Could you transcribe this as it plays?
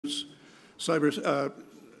Cyber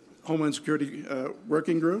Homeland Security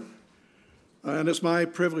Working Group. And it's my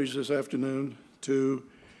privilege this afternoon to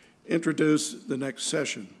introduce the next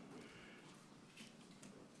session.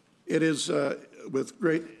 It is with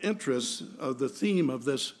great interest of the theme of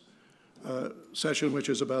this session, which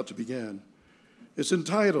is about to begin. It's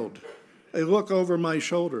entitled, A Look Over My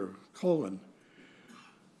Shoulder, : The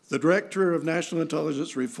Director of National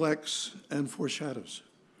Intelligence Reflects and Foreshadows.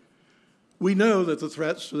 We know that the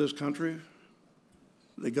threats to this country,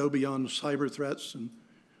 they go beyond cyber threats and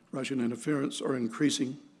Russian interference, are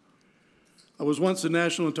increasing. I was once a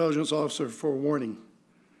National Intelligence Officer for warning,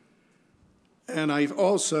 and I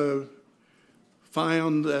also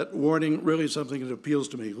found that warning really something that appeals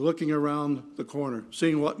to me, looking around the corner,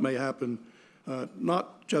 seeing what may happen,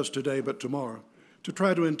 not just today, but tomorrow, to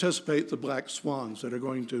try to anticipate the black swans that are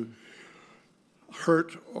going to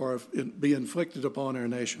hurt or be inflicted upon our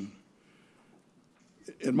nation.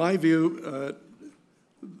 In my view,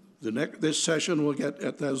 this session will get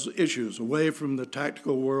at those issues, away from the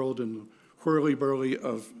tactical world and whirly-burly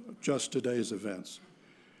of just today's events.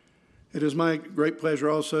 It is my great pleasure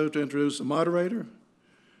also to introduce the moderator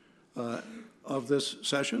of this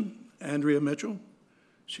session, Andrea Mitchell.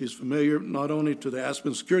 She's familiar not only to the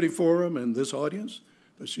Aspen Security Forum and this audience,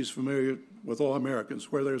 but she's familiar with all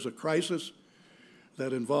Americans. Where there's a crisis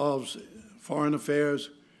that involves foreign affairs,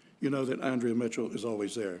 you know that Andrea Mitchell is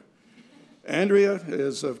always there. Andrea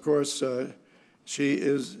is, of course, she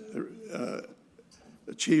is the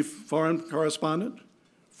Chief Foreign Correspondent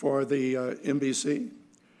for the NBC,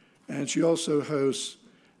 and she also hosts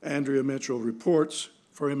Andrea Mitchell Reports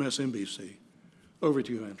for MSNBC. Over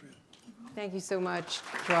to you, Andrea. Thank you so much,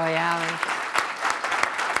 Troy Allen.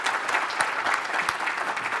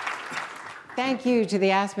 Thank you to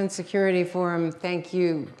the Aspen Security Forum. Thank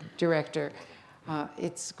you, Director.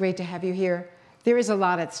 It's great to have you here. There is a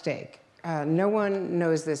lot at stake. No one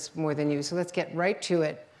knows this more than you, so let's get right to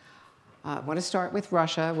it. I want to start with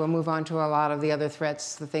Russia. We'll move on to a lot of the other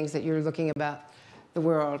threats, the things that you're looking about the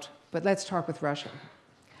world. But let's talk with Russia.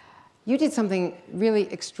 You did something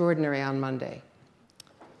really extraordinary on Monday.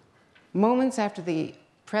 Moments after the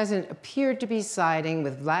president appeared to be siding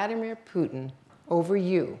with Vladimir Putin over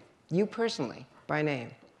you personally, by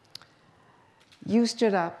name, you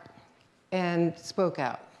stood up and spoke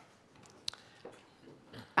out.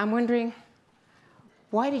 I'm wondering,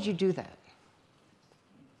 why did you do that?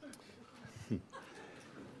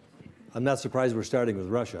 I'm not surprised we're starting with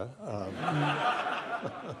Russia.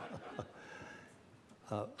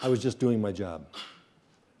 I was just doing my job.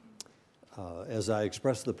 As I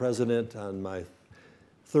expressed to the president on my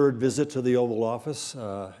third visit to the Oval Office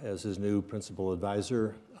as his new principal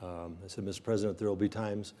advisor, I said, Mr. President, there will be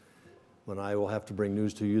times when I will have to bring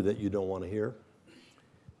news to you that you don't want to hear.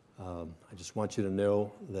 I just want you to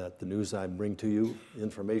know that the news I bring to you, the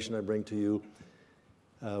information I bring to you,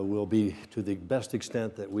 will be to the best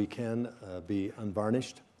extent that we can be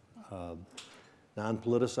unvarnished,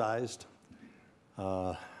 non-politicized,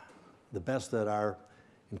 the best that our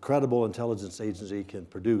incredible intelligence agency can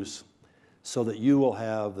produce, so that you will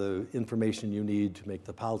have the information you need to make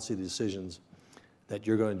the policy decisions that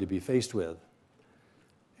you're going to be faced with.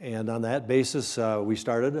 And on that basis, we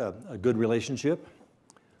started a good relationship.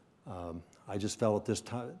 I just felt at this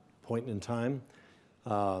point in time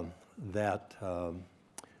that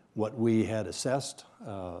what we had assessed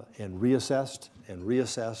and reassessed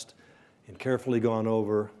and carefully gone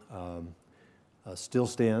over still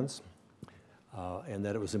stands, and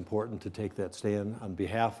that it was important to take that stand on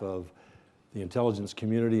behalf of the intelligence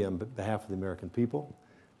community, on behalf of the American people.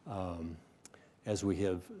 As we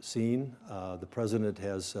have seen, the president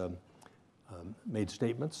has made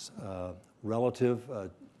statements relative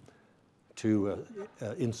to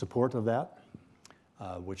in support of that,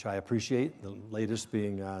 which I appreciate. The latest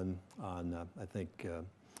being on I think,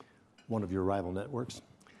 one of your rival networks.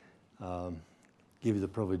 Give you the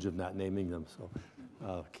privilege of not naming them,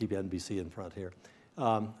 so keep NBC in front here.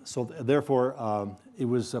 So therefore, it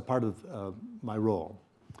was a part of my role.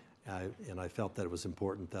 And I felt that it was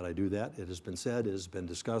important that I do that. It has been said, it has been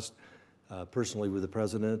discussed personally with the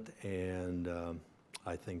president, and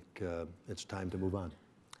I think it's time to move on.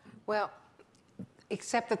 Well,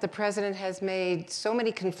 except that the president has made so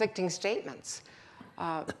many conflicting statements.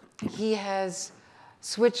 He has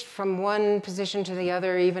switched from one position to the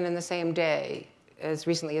other, even in the same day, as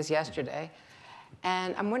recently as yesterday.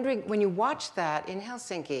 And I'm wondering, when you watched that in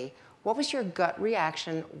Helsinki, what was your gut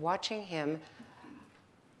reaction watching him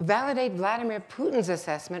validate Vladimir Putin's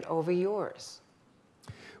assessment over yours?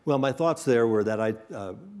 Well, my thoughts there were that I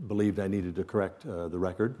believed I needed to correct the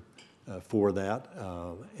record. for that,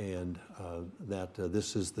 and that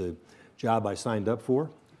this is the job I signed up for,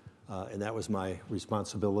 and that was my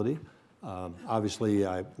responsibility. Obviously,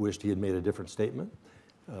 I wished he had made a different statement,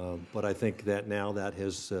 but I think that now that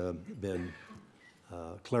has been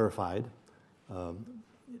clarified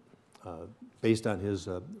based on his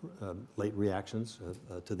late reactions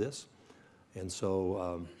to this. And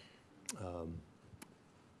so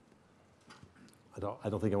I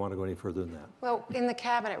don't think I want to go any further than that. Well, in the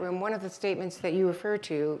cabinet room, one of the statements that you refer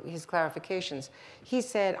to, his clarifications, he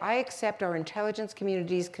said, "I accept our intelligence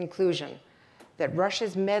community's conclusion that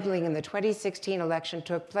Russia's meddling in the 2016 election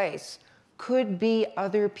took place. Could be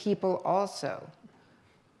other people also."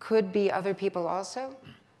 Could be other people also?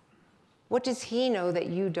 What does he know that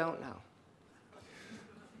you don't know?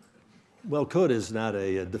 Well, could is not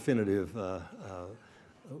a definitive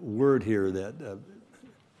word here. That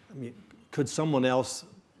I mean, could someone else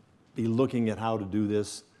be looking at how to do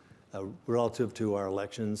this relative to our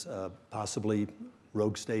elections, possibly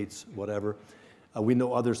rogue states, whatever? We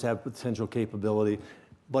know others have potential capability,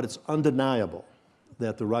 but it's undeniable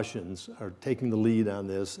that the Russians are taking the lead on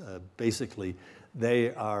this. Basically,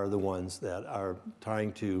 they are the ones that are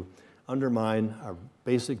trying to undermine our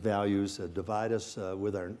basic values, divide us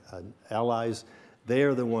with our allies. They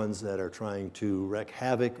are the ones that are trying to wreak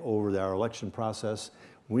havoc over our election process.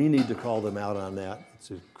 We need to call them out on that.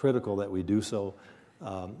 It's critical that we do so,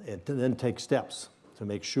 and to then take steps to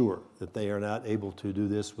make sure that they are not able to do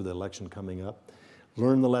this with the election coming up.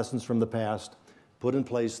 Learn the lessons from the past, put in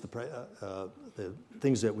place the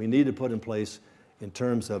things that we need to put in place in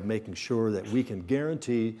terms of making sure that we can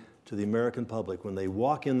guarantee to the American public when they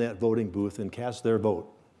walk in that voting booth and cast their vote,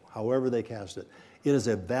 however they cast it, it is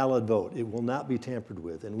a valid vote. It will not be tampered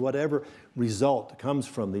with. And whatever result comes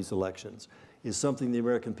from these elections is something the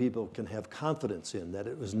American people can have confidence in, that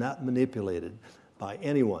it was not manipulated by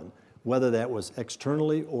anyone, whether that was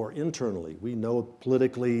externally or internally. We know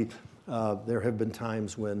politically there have been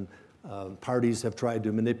times when parties have tried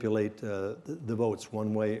to manipulate the votes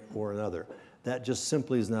one way or another. That just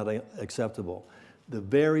simply is not acceptable. The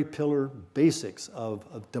very pillar basics of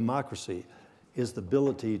democracy is the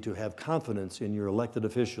ability to have confidence in your elected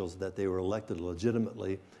officials that they were elected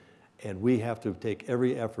legitimately, and we have to take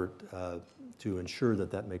every effort to ensure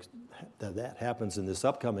that that happens in this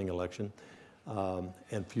upcoming election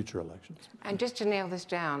and future elections. And just to nail this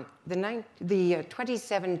down, the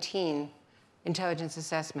 2017 intelligence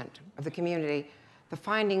assessment of the community, the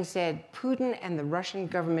findings said Putin and the Russian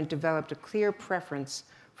government developed a clear preference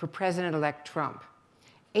for President-elect Trump.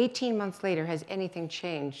 18 months later, has anything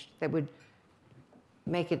changed that would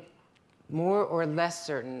make it more or less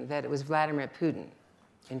certain that it was Vladimir Putin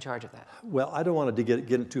in charge of that? Well, I don't want to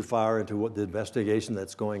get too far into what the investigation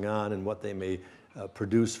that's going on and what they may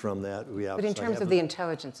produce from that. But in terms of the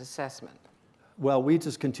intelligence assessment? Well, we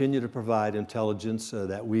just continue to provide intelligence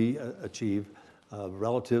that we achieve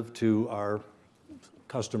relative to our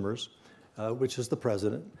customers, which is the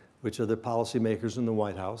president, which are the policymakers in the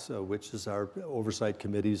White House, which is our oversight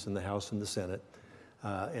committees in the House and the Senate,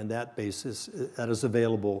 and that basis that is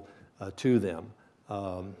available to them,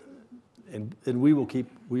 and we will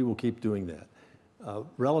keep doing that.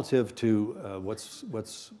 Relative to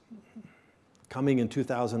what's coming in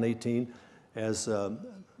 2018, as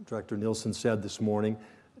Director Nielsen said this morning,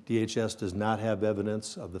 DHS does not have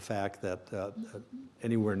evidence of the fact that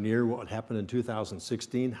anywhere near what happened in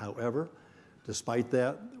 2016. However, despite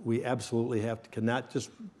that, we absolutely cannot just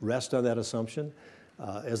rest on that assumption.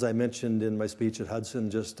 As I mentioned in my speech at Hudson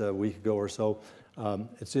just a week ago or so,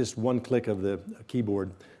 it's just one click of the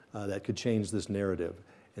keyboard that could change this narrative.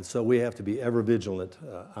 And so we have to be ever vigilant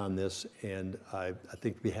on this, and I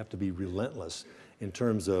think we have to be relentless in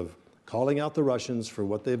terms of calling out the Russians for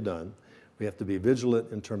what they've done. We have to be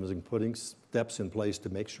vigilant in terms of putting steps in place to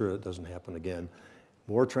make sure it doesn't happen again.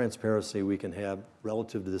 More transparency we can have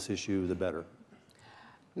relative to this issue, the better.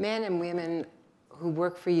 Men and women who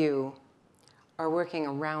work for you are working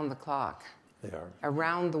around the clock. They are.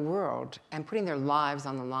 Around the world, and putting their lives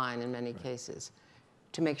on the line in many cases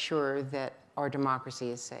to make sure that our democracy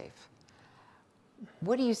is safe.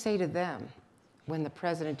 What do you say to them when the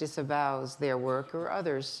president disavows their work, or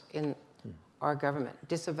others in our government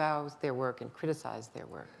disavows their work and criticize their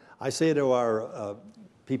work? I say to our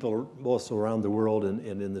people also around the world and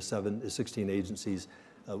in the 16 agencies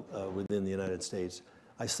within the United States,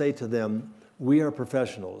 I say to them, we are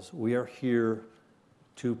professionals. We are here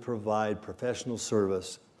to provide professional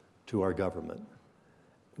service to our government.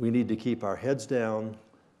 We need to keep our heads down.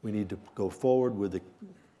 We need to go forward with the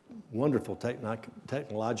wonderful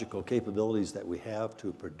technological capabilities that we have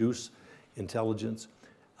to produce intelligence.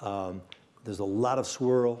 There's a lot of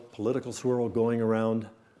swirl, political swirl going around.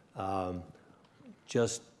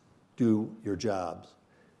 Just do your jobs.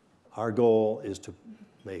 Our goal is to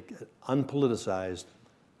make unpoliticized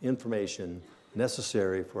information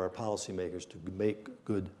necessary for our policymakers to make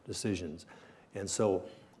good decisions. And so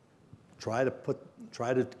try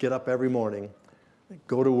to get up every morning,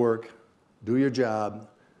 go to work, do your job.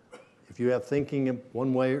 If you have thinking in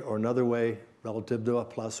one way or another way relative to a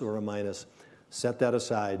plus or a minus, set that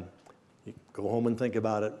aside. You go home and think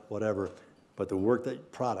about it, whatever. But the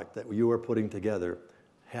product that you are putting together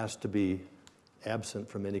has to be absent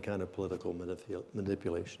from any kind of political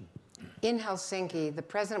manipulation. In Helsinki, the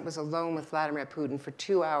president was alone with Vladimir Putin for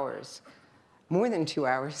 2 hours, more than 2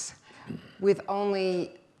 hours, with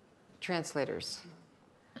only translators.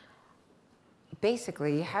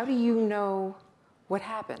 Basically, how do you know what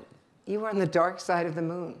happened? You were on the dark side of the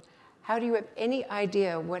moon. How do you have any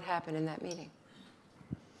idea what happened in that meeting?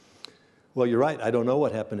 Well, you're right. I don't know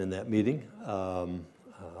what happened in that meeting.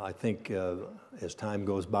 I think as time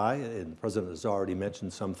goes by, and the president has already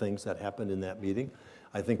mentioned some things that happened in that meeting,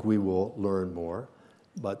 I think we will learn more.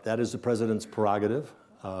 But that is the president's prerogative.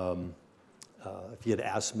 If he had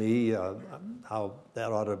asked me how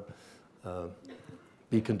that ought to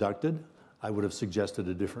be conducted, I would have suggested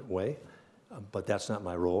a different way. But that's not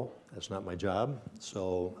my role. That's not my job.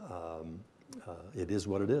 So it is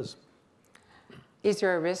what it is. Is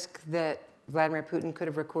there a risk that Vladimir Putin could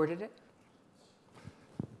have recorded it?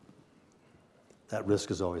 That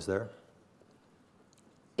risk is always there.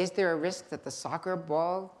 Is there a risk that the soccer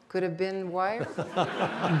ball could have been wired?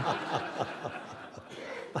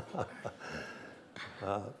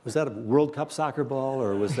 Was that a World Cup soccer ball,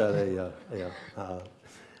 or was that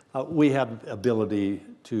we have ability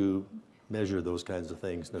to measure those kinds of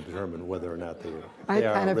things and determine whether or not they are a risk. I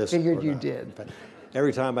kind of figured you did. In fact,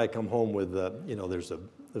 every time I come home with, there's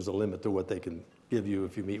a limit to what they can give you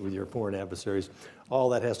if you meet with your foreign adversaries. All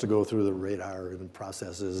that has to go through the radar and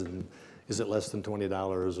processes, and is it less than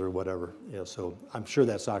 $20 or whatever? So I'm sure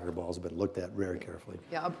that soccer ball has been looked at very carefully.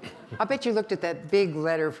 Yeah, I'll bet you looked at that big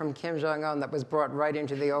letter from Kim Jong Un that was brought right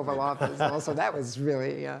into the Oval Office. Also, that was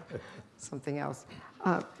really something else.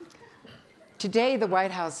 Today, the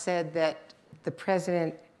White House said that the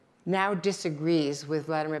president now disagrees with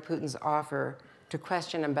Vladimir Putin's offer to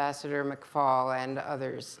question Ambassador McFaul and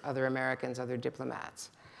other Americans, other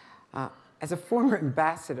diplomats. As a former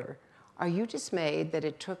ambassador, are you dismayed that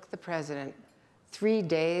it took the president 3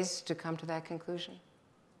 days to come to that conclusion?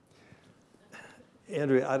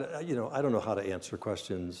 Andrea, I don't know how to answer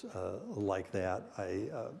questions like that.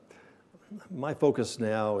 My focus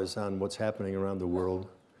now is on what's happening around the world,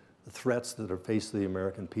 the threats that are faced to the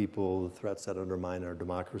American people, the threats that undermine our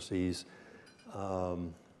democracies.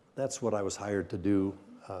 That's what I was hired to do.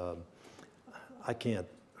 I can't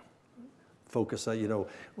focus on,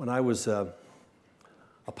 when I was a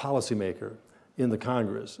policymaker in the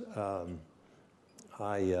Congress,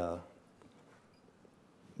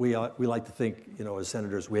 we like to think, as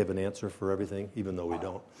senators, we have an answer for everything, even though we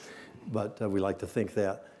don't. But we like to think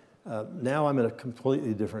that. Now I'm in a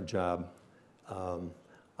completely different job.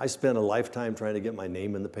 I spent a lifetime trying to get my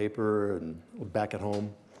name in the paper and back at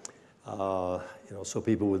home, so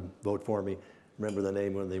people would vote for me, remember the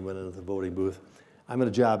name when they went into the voting booth. I'm in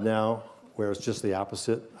a job now where it's just the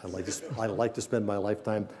opposite. I like to spend my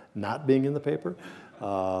lifetime not being in the paper,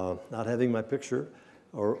 not having my picture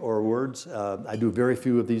or words. I do very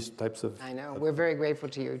few of these types of... I know. We're very grateful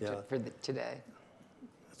to you for today.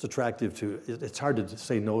 It's attractive it's hard to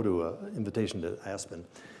say no to an invitation to Aspen,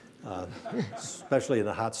 especially in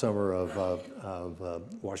the hot summer of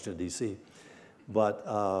Washington, D.C. But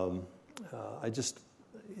I just,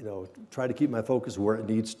 try to keep my focus where it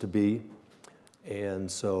needs to be. And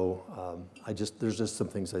so there's just some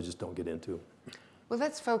things I just don't get into. Well,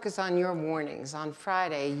 let's focus on your warnings. On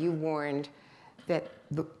Friday, you warned that,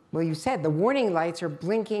 you said the warning lights are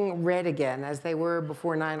blinking red again, as they were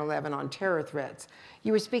before 9/11 on terror threats.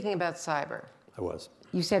 You were speaking about cyber. I was.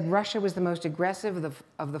 You said Russia was the most aggressive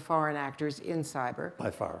of the foreign actors in cyber. By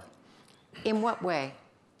far. In what way?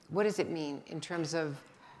 What does it mean in terms of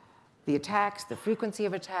the attacks, the frequency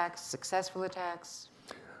of attacks, successful attacks?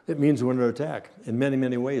 It means we're under attack in many,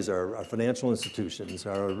 many ways. Our financial institutions,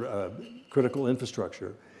 our critical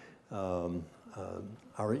infrastructure,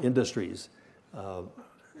 our industries.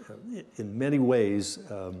 In many ways,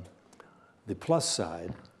 the plus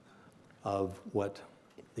side of what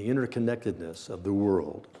the interconnectedness of the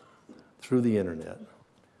world through the internet,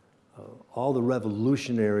 all the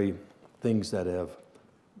revolutionary things that have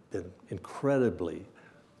been incredibly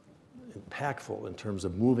impactful in terms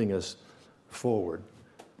of moving us forward.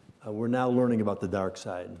 We're now learning about the dark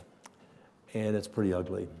side. and it's pretty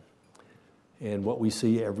ugly. And what we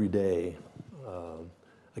see every day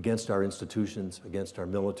against our institutions, against our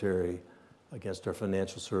military, against our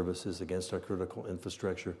financial services, against our critical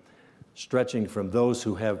infrastructure, stretching from those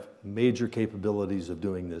who have major capabilities of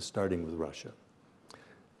doing this, starting with Russia,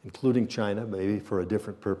 including China, maybe for a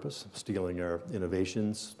different purpose, stealing our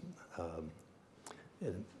innovations.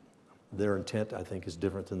 And their intent, I think, is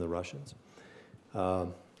different than the Russians.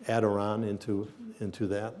 Add Iran into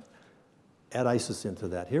that. Add ISIS into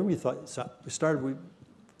that. Here we thought, we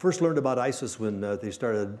first learned about ISIS when they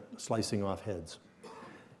started slicing off heads.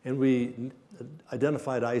 And we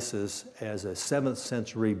identified ISIS as a 7th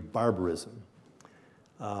century barbarism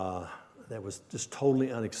that was just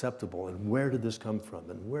totally unacceptable. And where did this come from?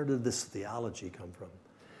 And where did this theology come from?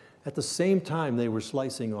 At the same time they were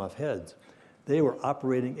slicing off heads, they were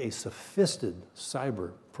operating a sophisticated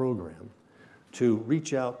cyber program to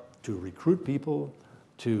reach out, to recruit people,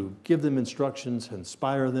 to give them instructions,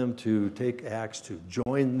 inspire them to take acts, to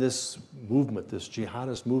join this movement, this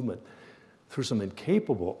jihadist movement, through some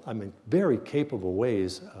very capable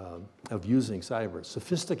ways of using cyber,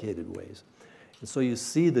 sophisticated ways. And so you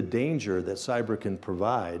see the danger that cyber can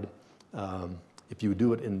provide if you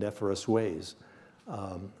do it in nefarious ways.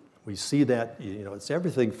 We see that, it's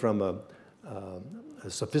everything from a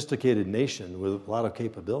sophisticated nation with a lot of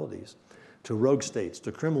capabilities, to rogue states,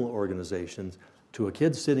 to criminal organizations, to a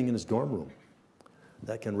kid sitting in his dorm room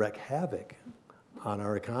that can wreak havoc on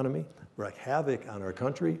our economy, wreak havoc on our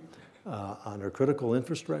country, on our critical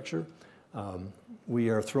infrastructure. We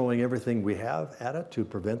are throwing everything we have at it to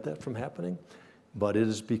prevent that from happening, but it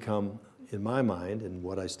has become, in my mind, and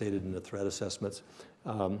what I stated in the threat assessments,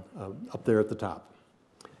 up there at the top.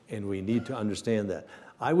 And we need to understand that.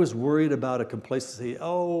 I was worried about a complacency.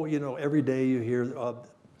 Every day you hear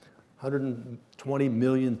 120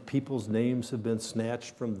 million people's names have been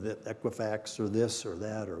snatched from the Equifax or this or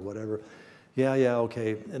that or whatever. Yeah,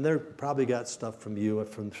 okay. And they're probably got stuff from you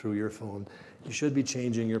through your phone. You should be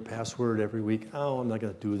changing your password every week. Oh, I'm not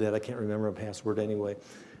going to do that. I can't remember a password anyway,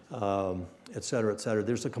 et cetera, et cetera.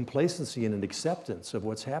 There's a complacency and an acceptance of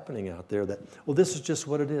what's happening out there that, well, this is just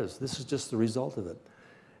what it is. This is just the result of it.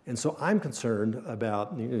 And so I'm concerned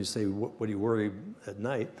about, you say, what do you worry at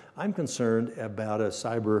night? I'm concerned about a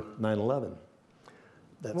cyber 9/11.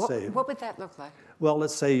 What would that look like? Well,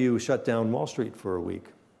 let's say you shut down Wall Street for a week.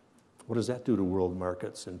 What does that do to world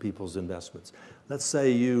markets and people's investments? Let's say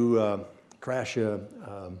you crash a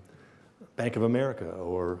Bank of America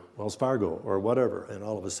or Wells Fargo or whatever, and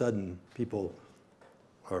all of a sudden people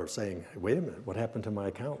are saying, wait a minute, what happened to my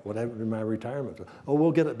account? What happened to my retirement? Oh,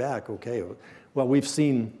 we'll get it back, okay. Well, we've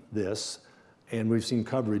seen this, and we've seen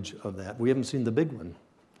coverage of that. We haven't seen the big one.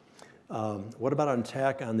 What about an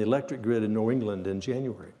attack on the electric grid in New England in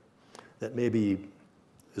January that maybe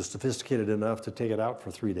is sophisticated enough to take it out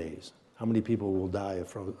for 3 days? How many people will die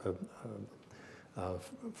from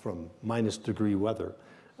 -degree weather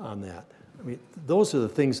on that? I mean, those are the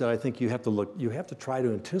things that I think you have to try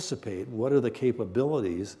to anticipate. What are the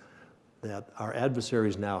capabilities that our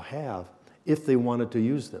adversaries now have if they wanted to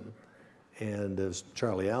use them? And as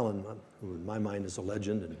Charlie Allen, who in my mind is a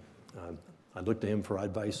legend, and I look to him for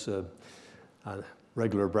advice on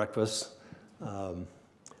regular breakfasts. I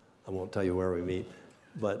won't tell you where we meet,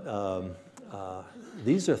 but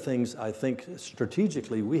these are things I think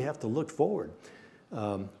strategically we have to look forward.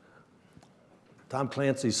 Tom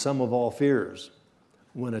Clancy's Sum of All Fears,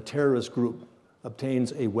 when a terrorist group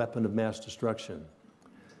obtains a weapon of mass destruction.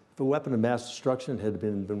 If a weapon of mass destruction had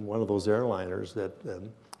been one of those airliners that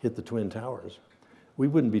hit the Twin Towers, we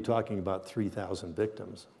wouldn't be talking about 3,000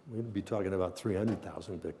 victims. We'd be talking about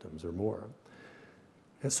 300,000 victims or more.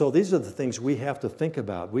 And so these are the things we have to think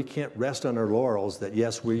about. We can't rest on our laurels that,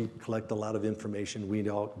 yes, we collect a lot of information, we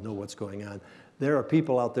all know what's going on. There are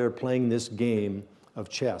people out there playing this game of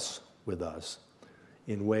chess with us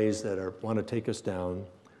in ways that want to take us down,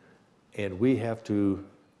 and we have to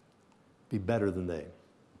be better than they.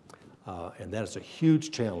 And that is a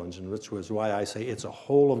huge challenge, and which was why I say it's a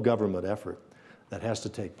whole of government effort that has to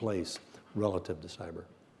take place relative to cyber.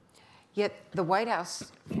 Yet the White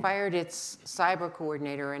House fired its cyber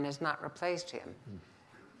coordinator and has not replaced him.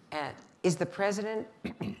 Is the president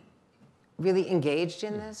really engaged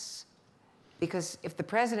in this? Because if the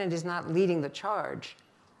president is not leading the charge,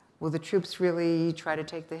 will the troops really try to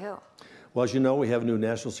take the hill? Well, as you know, we have a new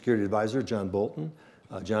National Security Advisor, John Bolton.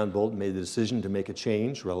 John Bolton made the decision to make a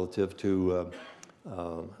change relative to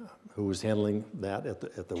who was handling that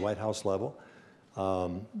at the White House level.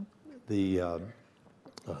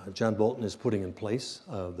 John Bolton is putting in place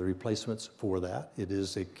the replacements for that. It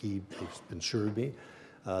is a key, it's assured me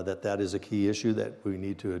that is a key issue that we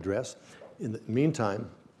need to address. In the meantime,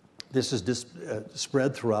 this is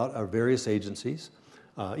spread throughout our various agencies,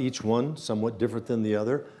 each one somewhat different than the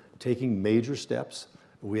other, taking major steps.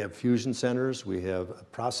 We have fusion centers, we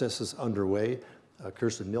have processes underway.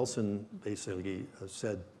 Kirsten Nielsen basically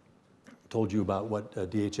told you about what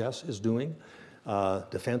DHS is doing.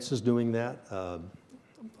 Defense is doing that.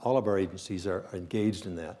 All of our agencies are engaged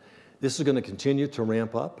in that. This is going to continue to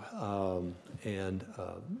ramp up, and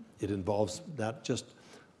it involves not just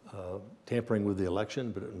tampering with the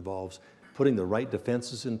election, but it involves putting the right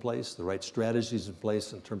defenses in place, the right strategies in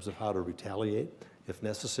place in terms of how to retaliate if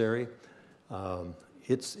necessary.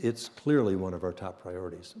 It's clearly one of our top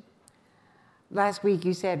priorities. Last week,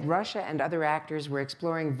 you said Russia and other actors were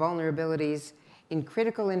exploring vulnerabilities in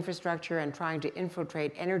critical infrastructure and trying to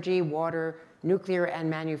infiltrate energy, water, nuclear, and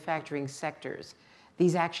manufacturing sectors.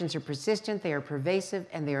 These actions are persistent, they are pervasive,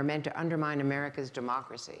 and they are meant to undermine America's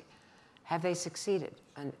democracy. Have they succeeded?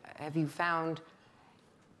 And have you found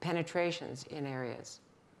penetrations in areas?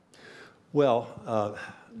 Well,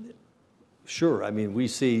 sure. I mean, we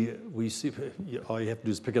see, all you have to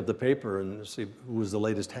do is pick up the paper and see who was the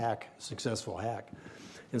latest successful hack.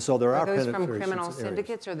 And so there are penetrations. Are those from criminal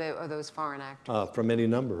syndicates or are those foreign actors? From any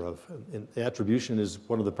number of. And attribution is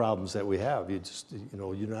one of the problems that we have.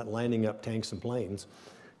 You're not lining up tanks and planes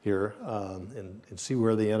here and see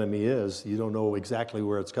where the enemy is. You don't know exactly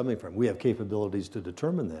where it's coming from. We have capabilities to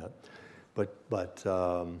determine that, but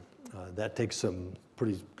that takes some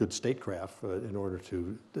pretty good statecraft in order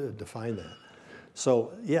to define that.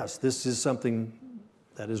 So yes, this is something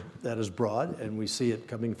that is broad, and we see it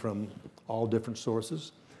coming from all different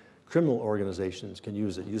sources. Criminal organizations can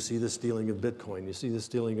use it. You see the stealing of Bitcoin. You see the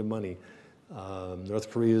stealing of money. North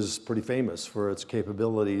Korea is pretty famous for its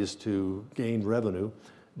capabilities to gain revenue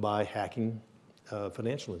by hacking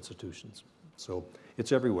financial institutions. So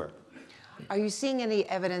it's everywhere. Are you seeing any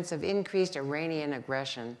evidence of increased Iranian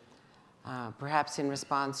aggression, perhaps in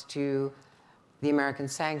response to the American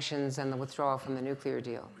sanctions and the withdrawal from the nuclear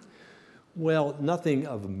deal? Well, nothing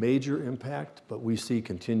of major impact, but we see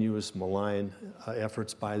continuous malign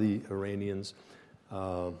efforts by the Iranians,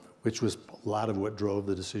 which was a lot of what drove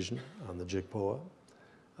the decision on the JCPOA,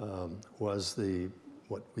 was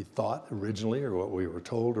what we thought originally, or what we were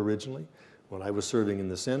told originally. When I was serving in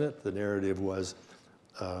the Senate, the narrative was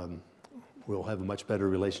we'll have a much better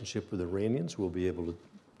relationship with the Iranians. We'll be able to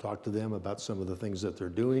talk to them about some of the things that they're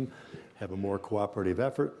doing, have a more cooperative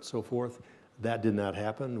effort, and so forth. That did not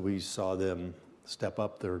happen. We saw them step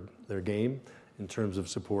up their game in terms of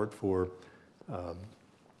support for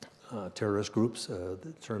terrorist groups,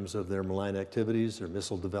 in terms of their malign activities, their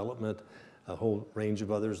missile development, a whole range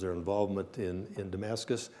of others, their involvement in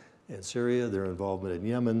Damascus and Syria, their involvement in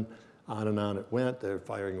Yemen, on and on it went. They're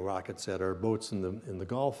firing rockets at our boats in the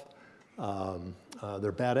Gulf.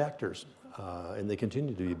 They're bad actors, and they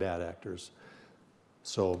continue to be bad actors.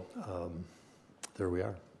 So there we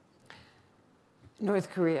are.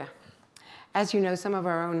 North Korea. As you know, some of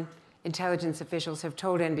our own intelligence officials have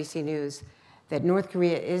told NBC News that North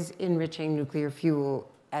Korea is enriching nuclear fuel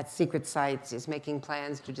at secret sites, is making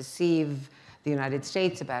plans to deceive the United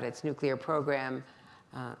States about its nuclear program,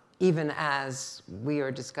 even as we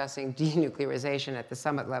are discussing denuclearization at the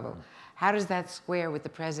summit level. How does that square with the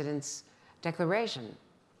president's declaration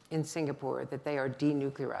in Singapore that they are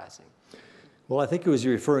denuclearizing? Well, I think it was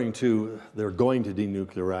referring to they're going to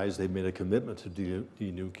denuclearize. They've made a commitment to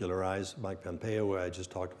denuclearize. Mike Pompeo, who I just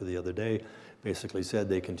talked with the other day, basically said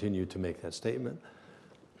they continue to make that statement.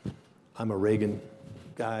 I'm a Reagan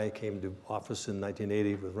guy, came to office in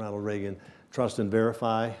 1980 with Ronald Reagan. Trust and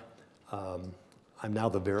verify. I'm now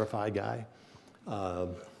the verify guy. I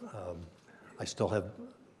still have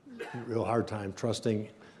a real hard time trusting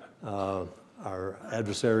our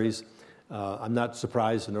adversaries. I'm not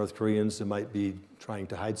surprised the North Koreans might be trying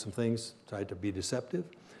to hide some things, try to be deceptive.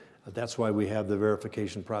 That's why we have the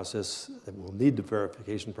verification process, that we'll need the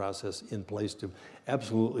verification process in place to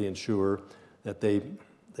absolutely ensure that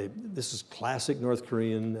this is classic North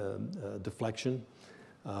Korean deflection.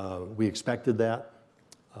 We expected that.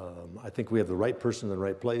 I think we have the right person in the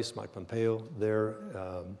right place, Mike Pompeo there,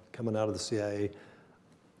 coming out of the CIA.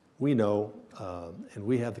 We know, and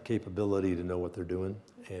we have the capability to know what they're doing,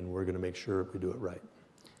 and we're going to make sure we do it right.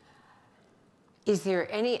 Is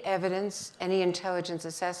there any evidence, any intelligence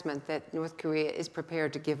assessment that North Korea is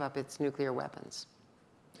prepared to give up its nuclear weapons?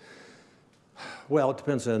 Well, it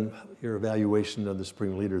depends on your evaluation of the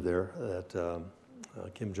supreme leader there, that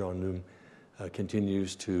Kim Jong Un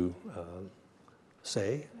continues to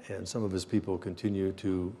say, and some of his people continue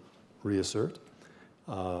to reassert.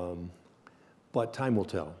 But time will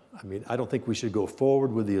tell. I mean, I don't think we should go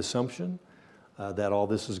forward with the assumption that all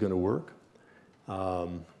this is going to work.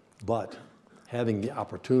 But having the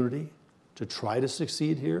opportunity to try to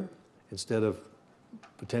succeed here instead of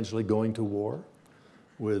potentially going to war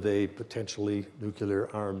with a potentially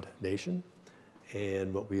nuclear-armed nation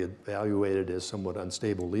and what we evaluated as somewhat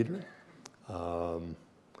unstable leader,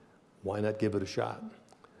 why not give it a shot?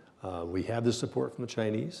 We have the support from the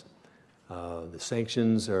Chinese. The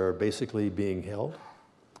sanctions are basically being held.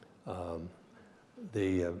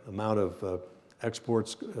 The amount of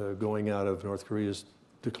exports going out of North Korea has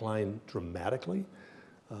declined dramatically.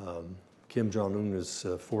 Kim Jong Un is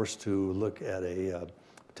forced to look at a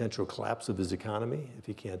potential collapse of his economy if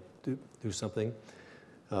he can't do something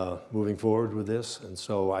moving forward with this. And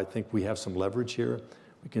so I think we have some leverage here.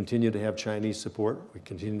 We continue to have Chinese support. We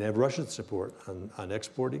continue to have Russian support on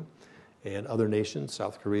exporting and other nations,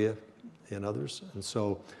 South Korea and others. And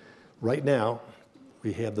so right now,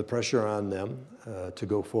 we have the pressure on them to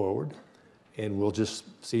go forward, and we'll just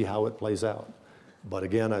see how it plays out. But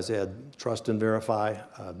again, I said, trust and verify.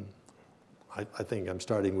 I think I'm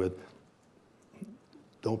starting with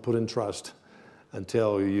don't put in trust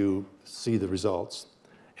until you see the results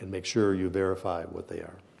and make sure you verify what they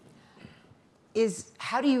are.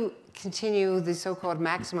 How do you continue the so-called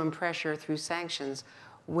maximum pressure through sanctions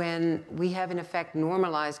when we have in effect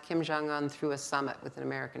normalized Kim Jong Un through a summit with an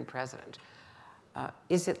American president?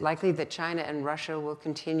 Is it likely that China and Russia will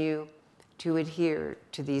continue to adhere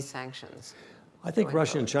to these sanctions? I think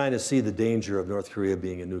Russia and China see the danger of North Korea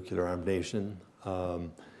being a nuclear-armed nation.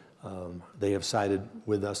 They have sided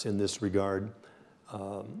with us in this regard.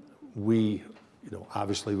 We,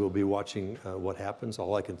 obviously will be watching what happens.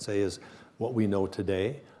 All I can say is what we know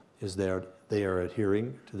today is that they are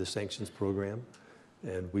adhering to the sanctions program,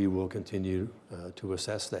 and we will continue to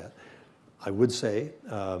assess that. I would say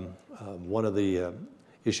one of the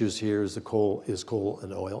issues here is coal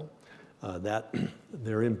and oil. That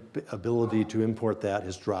their ability to import that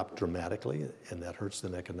has dropped dramatically, and that hurts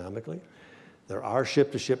them economically. There are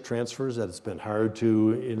ship-to-ship transfers that it's been hard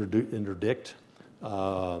to interdict,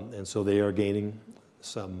 and so they are gaining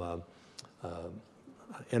some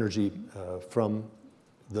energy from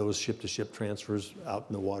those ship-to-ship transfers out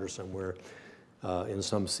in the water somewhere, in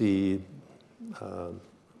some sea,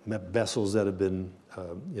 vessels that have been,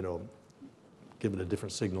 given a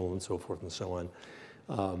different signal and so forth and so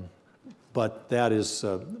on. But that is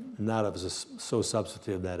not so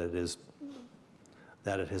substantive that it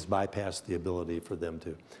has bypassed the ability for them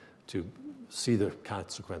to see the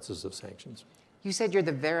consequences of sanctions. You said you're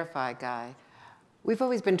the verify guy. We've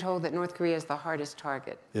always been told that North Korea is the hardest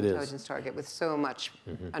target, intelligence target, with so much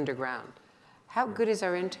underground. How good is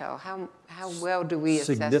our intel? How well do we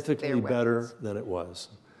assess their weapons? Significantly better than it was.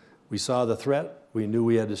 We saw the threat. We knew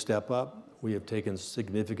we had to step up. We have taken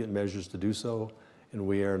significant measures to do so, and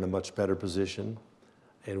we are in a much better position,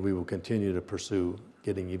 and we will continue to pursue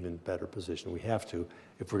getting even better position. We have to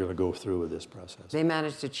if we're going to go through with this process. They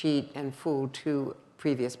managed to cheat and fool 2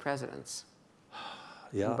 previous presidents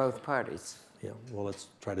in both parties. Yeah, well, let's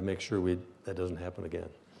try to make sure that doesn't happen again.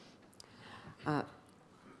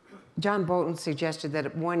 John Bolton suggested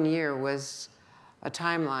that 1 year was a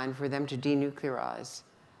timeline for them to denuclearize.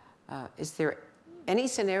 Is there any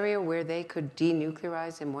scenario where they could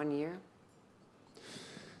denuclearize in 1 year?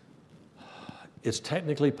 It's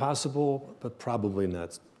technically possible, but probably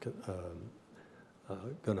not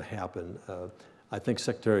going to happen. I think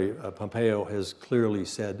Secretary Pompeo has clearly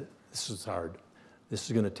said this is hard. This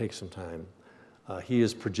is going to take some time. He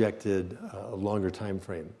has projected a longer time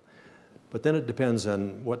frame. But then it depends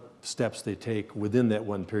on what steps they take within that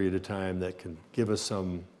one period of time that can give us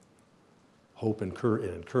some hope and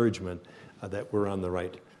encouragement that we're on the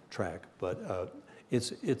right track. But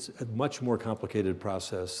it's a much more complicated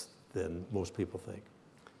process than most people think.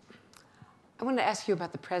 I want to ask you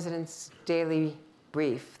about the president's daily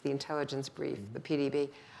brief, the intelligence brief, the PDB.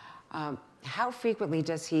 How frequently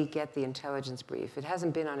does he get the intelligence brief? It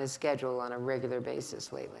hasn't been on his schedule on a regular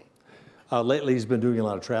basis lately. Lately, he's been doing a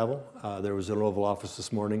lot of travel. There was an Oval Office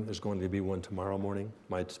this morning. There's going to be one tomorrow morning.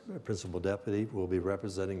 My principal deputy will be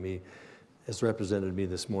representing me, has represented me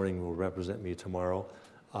this morning, will represent me tomorrow.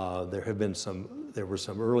 There were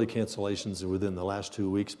some early cancellations within the last 2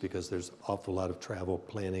 weeks because there's an awful lot of travel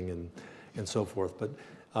planning and so forth. But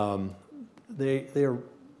they are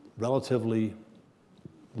relatively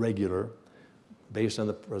regular based on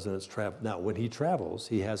the president's travel. Now, when he travels,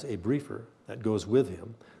 he has a briefer that goes with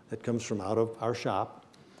him that comes from out of our shop,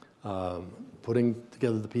 putting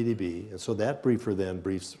together the PDB. And so that briefer then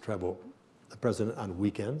briefs the president on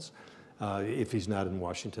weekends, if he's not in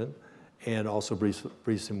Washington, and also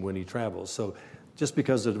briefs him when he travels. So just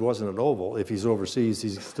because it wasn't an Oval, if he's overseas,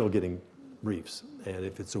 he's still getting briefs. And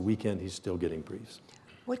if it's a weekend, he's still getting briefs.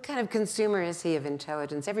 What kind of consumer is he of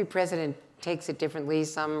intelligence? Every president takes it differently.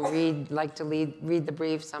 Some like to read the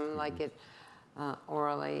brief, some like it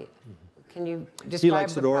orally. Can you describe He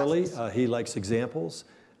likes the it orally. process? He likes examples.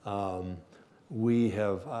 I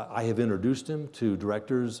have introduced him to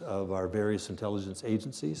directors of our various intelligence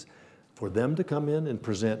agencies for them to come in and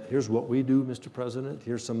present, here's what we do, Mr. President,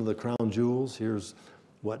 here's some of the crown jewels, here's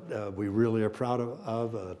what we really are proud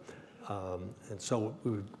of. And so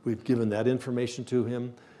we've given that information to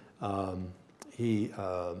him. He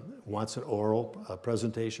wants an oral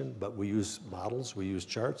presentation, but we use models, we use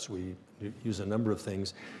charts, we use a number of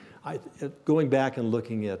things. Going back and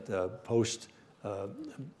looking at post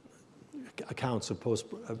accounts of post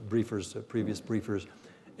briefers, previous briefers,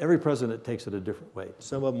 every president takes it a different way.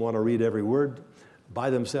 Some of them want to read every word by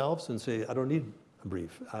themselves and say, I don't need a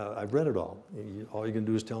brief. I've read it all. All you can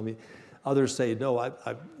do is tell me. Others say, no,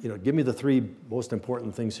 give me the 3 most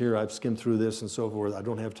important things here. I've skimmed through this and so forth. I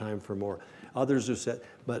don't have time for more. Others have said,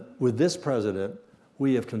 but with this president,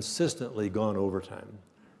 we have consistently gone overtime.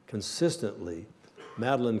 Consistently.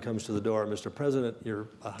 Madeline comes to the door, Mr. President, you're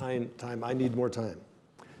behind time, I need more time.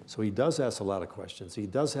 So he does ask a lot of questions. He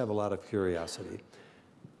does have a lot of curiosity.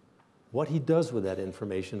 What he does with that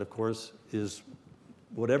information, of course, is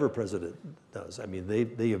whatever president does. I mean,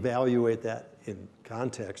 they evaluate that in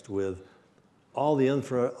context with all the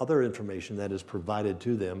other information that is provided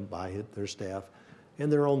to them by their staff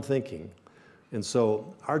and their own thinking. And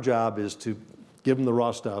so our job is to give them the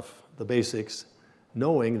raw stuff, the basics,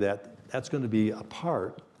 knowing that that's going to be a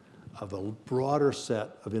part of a broader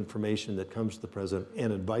set of information that comes to the president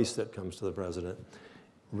and advice that comes to the president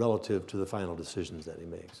relative to the final decisions that he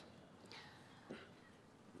makes.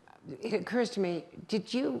 It occurs to me,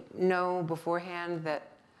 did you know beforehand that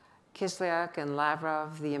Kislyak and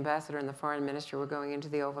Lavrov, the ambassador and the foreign minister, were going into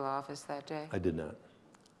the Oval Office that day? I did not.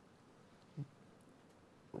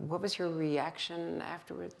 What was your reaction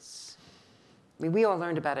afterwards? I mean, we all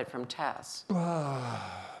learned about it from TASS.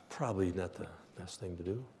 Probably not the best thing to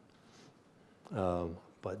do.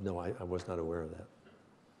 But no, I was not aware of that.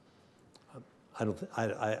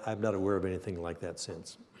 I'm not aware of anything like that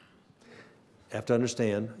since. You have to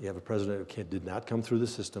understand, you have a president who did not come through the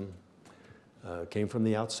system, came from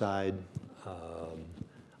the outside.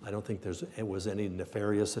 I don't think it was any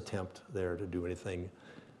nefarious attempt there to do anything,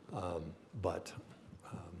 but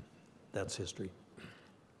that's history.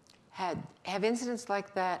 Have incidents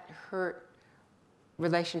like that hurt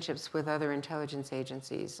relationships with other intelligence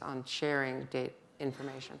agencies on sharing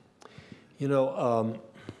information? You know,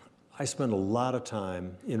 I spend a lot of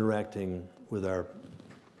time interacting with our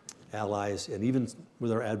allies and even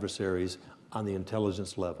with our adversaries on the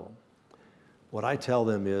intelligence level. What I tell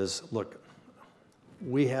them is, look,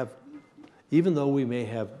 even though we may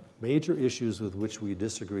have major issues with which we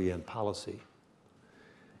disagree on policy,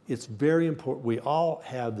 it's very important, we all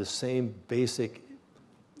have the same basic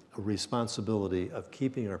responsibility of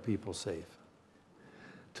keeping our people safe.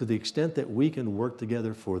 To the extent that we can work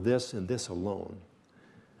together for this and this alone,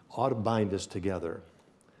 ought to bind us together.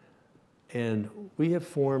 And we have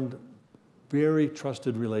formed very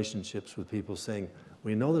trusted relationships with people saying,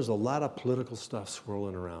 we know there's a lot of political stuff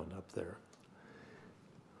swirling around up there,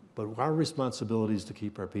 but our responsibility is to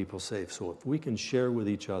keep our people safe. So if we can share with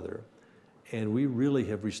each other, and we really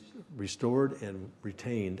have restored and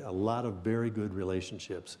retained a lot of very good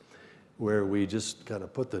relationships where we just kind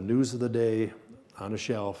of put the news of the day on a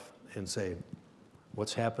shelf and say,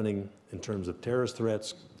 what's happening in terms of terrorist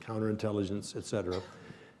threats, counterintelligence, et cetera,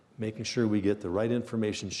 making sure we get the right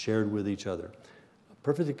information shared with each other. A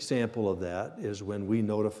perfect example of that is when we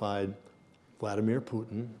notified Vladimir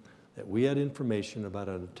Putin that we had information about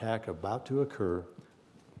an attack about to occur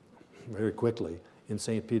very quickly in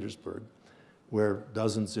St. Petersburg, where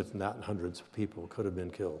dozens, if not hundreds, of people could have been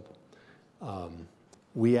killed.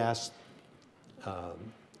 We asked,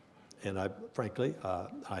 and frankly,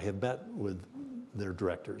 I have met with their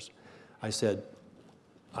directors. I said,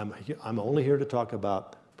 I'm only here to talk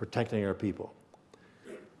about protecting our people.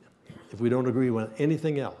 If we don't agree with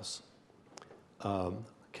anything else,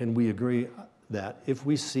 can we agree that if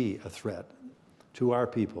we see a threat to our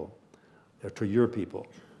people, or to your people,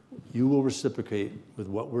 you will reciprocate with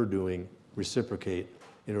what we're doing, reciprocate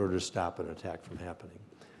in order to stop an attack from happening.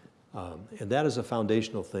 And that is a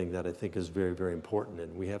foundational thing that I think is very, very important,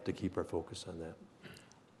 and we have to keep our focus on that.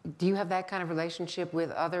 Do you have that kind of relationship with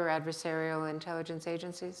other adversarial intelligence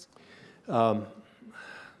agencies?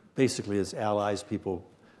 Basically, as allies, people,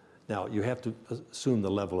 now you have to assume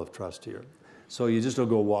the level of trust here. So you just don't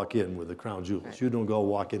go walk in with the crown jewels. Right. You don't go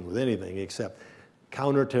walk in with anything except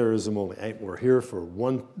Counterterrorism only. We're here for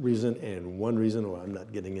one reason and one reason. Well, I'm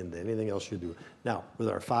not getting into anything else you do. Now, with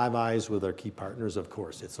our Five Eyes, with our key partners, of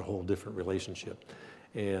course, it's a whole different relationship.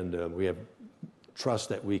 And we have trust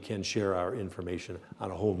that we can share our information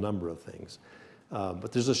on a whole number of things.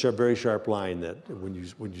 But there's a very sharp line that when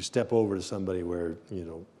you step over to somebody where,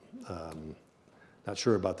 not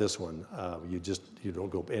sure about this one, you don't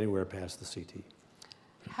go anywhere past the CT.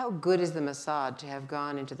 How good is the Mossad to have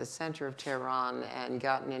gone into the center of Tehran and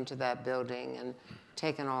gotten into that building and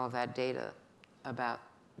taken all of that data about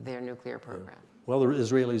their nuclear program? Well, the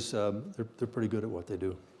Israelis, they're pretty good at what they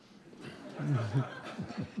do.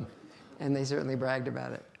 And they certainly bragged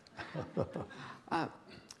about it.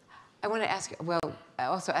 I want to ask, well, I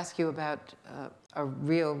also ask you about a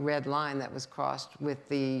real red line that was crossed with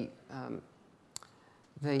the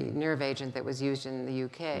nerve agent that was used in the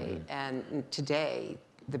UK. Mm-hmm. And today,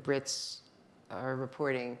 the Brits are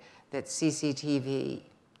reporting that CCTV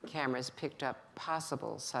cameras picked up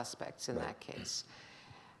possible suspects in that case.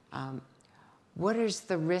 What is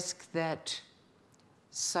the risk that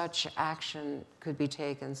such action could be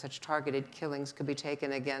taken, such targeted killings could be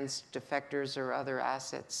taken against defectors or other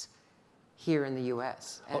assets here in the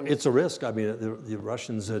U.S.? Oh, it's a risk. I mean, the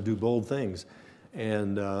Russians do bold things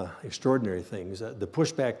and extraordinary things. The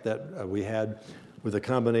pushback that we had with a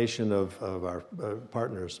combination of our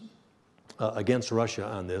partners against Russia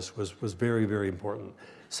on this was very, very important,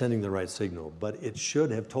 sending the right signal. But it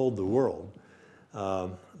should have told the world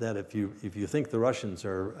that if you think the Russians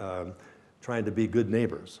are trying to be good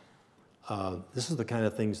neighbors, this is the kind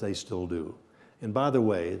of things they still do. And by the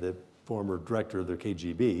way, the former director of the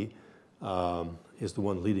KGB is the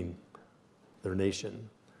one leading their nation.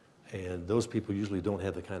 And those people usually don't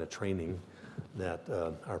have the kind of training that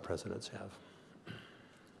our presidents have.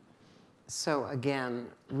 So again,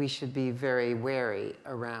 we should be very wary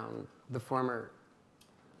around the former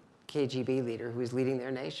KGB leader who is leading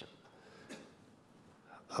their nation.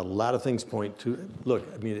 A lot of things point to, look,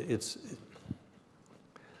 I mean,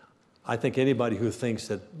 I think anybody who thinks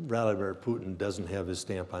that Vladimir Putin doesn't have his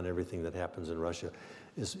stamp on everything that happens in Russia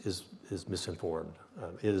is misinformed.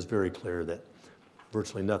 It is very clear that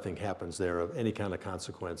virtually nothing happens there of any kind of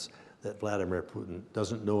consequence that Vladimir Putin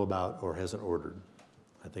doesn't know about or hasn't ordered.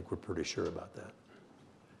 I think we're pretty sure about that.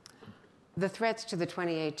 The threats to the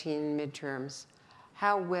 2018 midterms,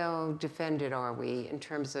 how well defended are we in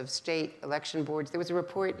terms of state election boards? There was a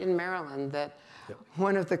report in Maryland that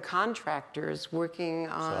one of the contractors working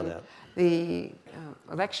on the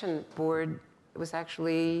election board was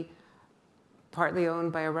actually partly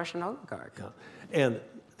owned by a Russian oligarch. Yeah. And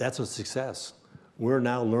that's a success. We're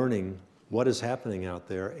now learning what is happening out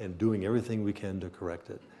there and doing everything we can to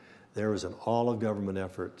correct it. There is an all-of-government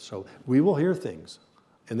effort. So we will hear things,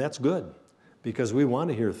 and that's good, because we want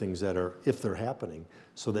to hear things that are, if they're happening,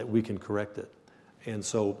 so that we can correct it. And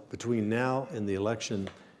so between now and the election,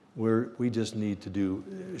 we just need to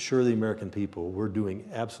assure the American people we're doing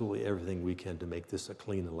absolutely everything we can to make this a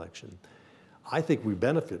clean election. I think we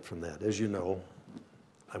benefit from that. As you know,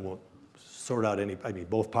 I won't sort out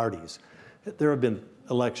both parties. There have been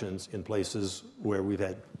elections in places where we've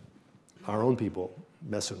had our own people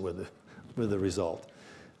messing with the result.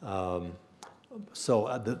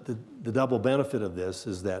 So the double benefit of this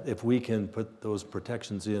is that if we can put those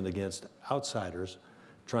protections in against outsiders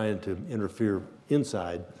trying to interfere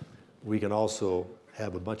inside, we can also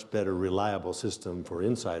have a much better reliable system for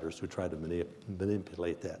insiders who try to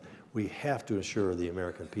manipulate that. We have to assure the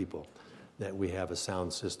American people that we have a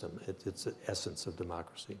sound system. It's the essence of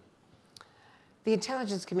democracy. The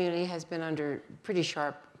intelligence community has been under pretty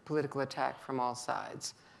sharp political attack from all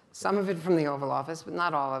sides. Some of it from the Oval Office, but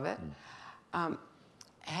not all of it.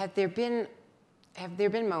 Have there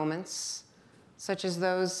been moments, such as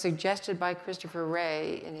those suggested by Christopher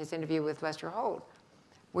Wray in his interview with Lester Holt,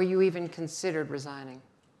 where you even considered resigning?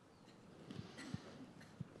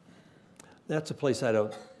 That's a place I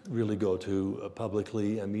don't really go to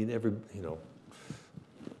publicly. I mean,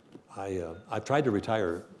 I've tried to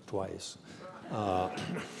retire twice.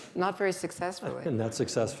 Not very successfully. Not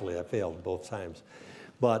successfully. I failed both times.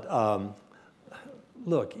 But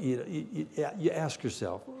look, you ask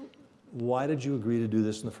yourself, why did you agree to do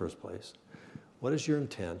this in the first place? What is your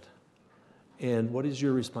intent? And what is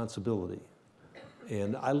your responsibility?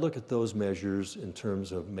 And I look at those measures in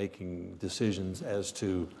terms of making decisions as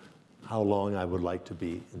to how long I would like to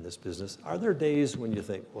be in this business. Are there days when you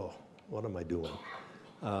think, well, what am I doing?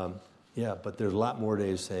 Yeah, but there's a lot more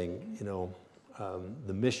days saying,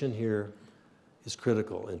 the mission here is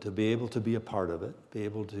critical, and to be able to be a part of it, be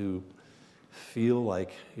able to feel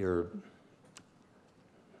like you're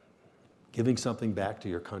giving something back to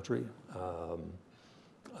your country,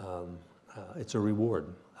 it's a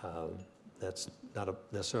reward. That's not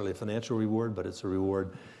necessarily a financial reward, but it's a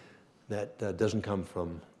reward that doesn't come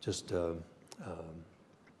from just a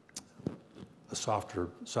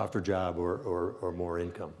softer job or more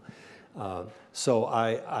income. So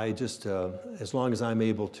I just, as long as I'm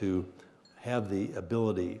able to have the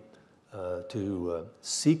ability to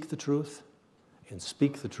seek the truth and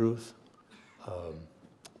speak the truth,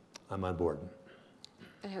 I'm on board.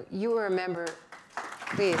 You were a member,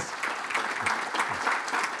 please.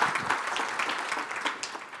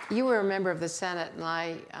 You were a member of the Senate, and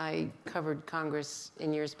I covered Congress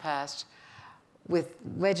in years past with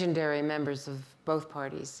legendary members of both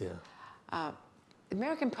parties. Yeah. The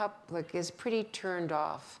American public is pretty turned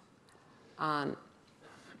off on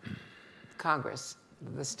Congress,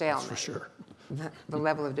 the stalemate. That's for sure. The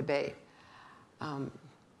level of debate.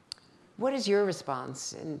 What is your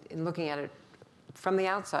response in looking at it from the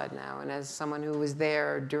outside now, and as someone who was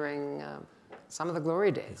there during some of the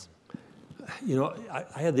glory days? You know,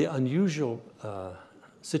 I had the unusual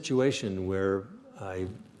situation where I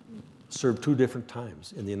served 2 different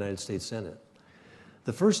times in the United States Senate.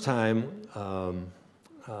 The first time,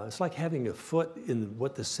 it's like having a foot in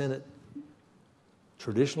what the Senate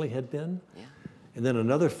traditionally had been, yeah. and then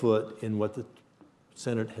another foot in what the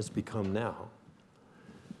Senate has become now.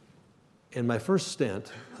 In my first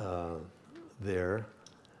stint there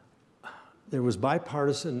was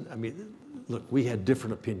bipartisan, I mean, look, we had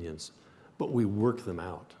different opinions, but we worked them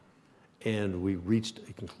out, and we reached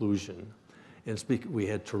a conclusion. And we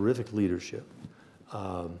had terrific leadership.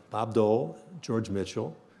 Bob Dole, George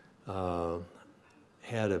Mitchell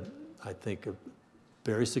had, I think, a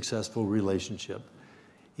very successful relationship,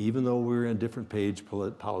 even though we were on a different page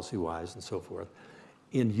policy-wise and so forth,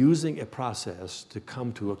 in using a process to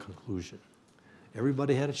come to a conclusion.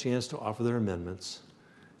 Everybody had a chance to offer their amendments.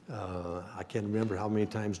 I can't remember how many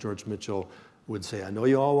times George Mitchell would say, I know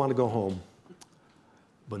you all want to go home,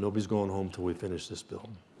 but nobody's going home till we finish this bill.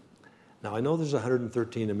 Now, I know there's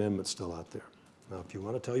 113 amendments still out there. Now, if you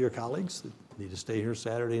want to tell your colleagues that you need to stay here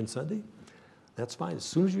Saturday and Sunday, that's fine. As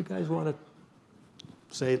soon as you guys want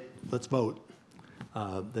to say, let's vote,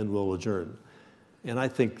 then we'll adjourn. And I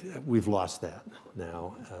think we've lost that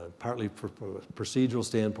now, partly from a procedural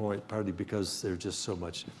standpoint, partly because there's just so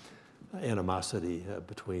much animosity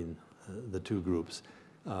between the 2 groups.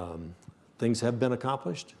 Things have been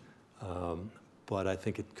accomplished, but I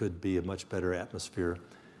think it could be a much better atmosphere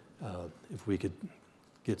if we could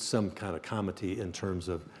get some kind of comity in terms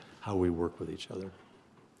of how we work with each other.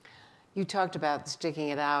 You talked about sticking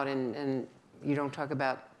it out, and you don't talk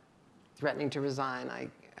about threatening to resign. I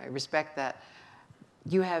respect that.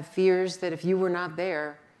 You have fears that if you were not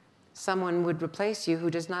there, someone would replace you who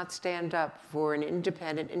does not stand up for an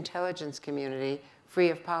independent intelligence community free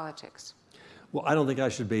of politics. Well, I don't think I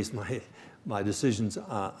should base my decisions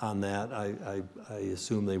on that. I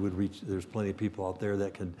assume they would reach, there's plenty of people out there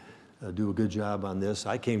that can do a good job on this.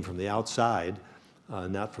 I came from the outside,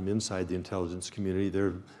 not from inside the intelligence community.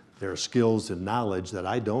 There are skills and knowledge that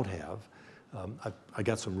I don't have. I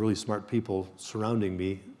got some really smart people surrounding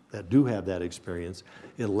me that do have that experience.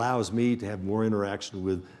 It allows me to have more interaction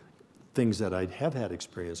with things that I have had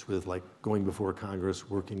experience with, like going before Congress,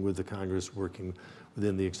 working with the Congress, working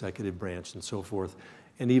within the executive branch and so forth.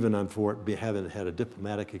 And even having had a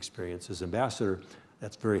diplomatic experience as ambassador,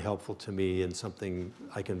 that's very helpful to me and something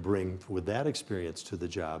I can bring with that experience to the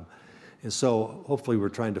job. And so hopefully we're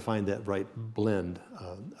trying to find that right blend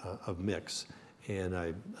of mix, and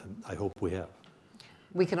I hope we have.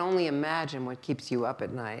 We can only imagine what keeps you up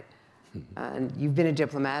at night. And you've been a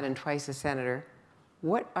diplomat and twice a senator.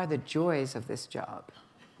 What are the joys of this job?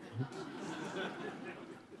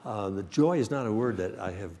 The joy is not a word that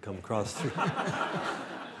I have come across through.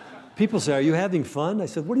 People say, are you having fun? I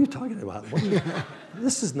said, what are you talking about?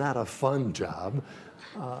 This is not a fun job.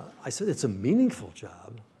 I said, it's a meaningful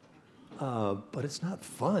job, but it's not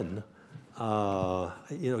fun.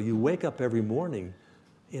 You know, you wake up every morning,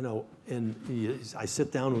 you know, and I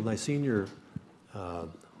sit down with my senior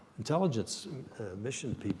intelligence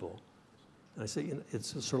mission people, and I say, you know, it's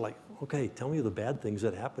sort of like, okay, tell me the bad things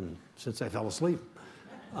that happened since I fell asleep.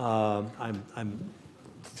 I'm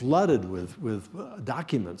flooded with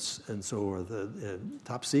documents and so forth,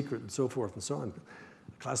 top secret and so forth and so on,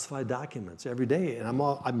 classified documents every day, and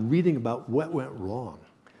I'm reading about what went wrong.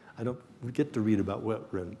 I don't get to read about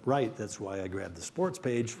what went right. That's why I grabbed the sports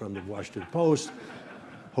page from the Washington Post,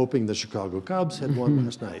 hoping the Chicago Cubs had won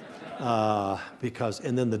last night,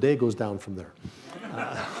 and then the day goes down from there.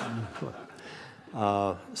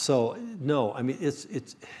 So no, I mean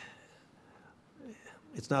it's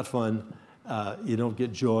not fun. You don't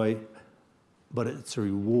get joy. but it's a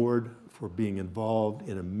reward for being involved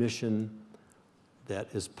in a mission that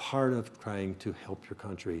is part of trying to help your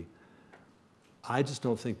country. I just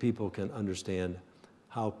don't think people can understand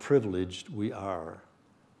how privileged we are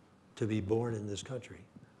to be born in this country,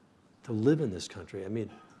 to live in this country. I mean,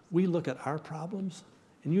 we look at our problems,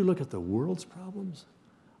 and you look at the world's problems.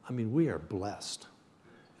 I mean, we are blessed.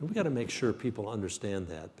 And we got to make sure people understand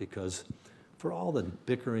that, because for all the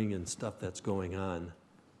bickering and stuff that's going on,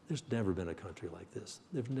 there's never been a country like this.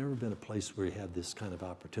 There's never been a place where you have this kind of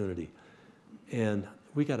opportunity. And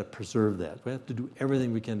we got to preserve that. We have to do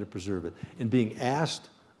everything we can to preserve it. And being asked,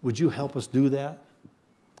 would you help us do that?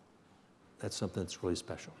 That's something that's really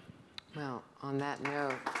special. Well, on that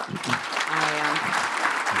note,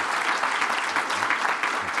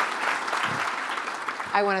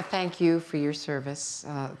 I want to thank you for your service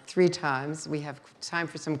 3 times. We have time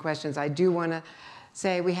for some questions. I do want to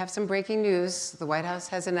say we have some breaking news. The White House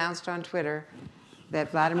has announced on Twitter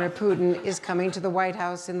that Vladimir Putin is coming to the White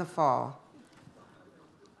House in the fall.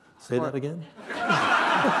 Say that again?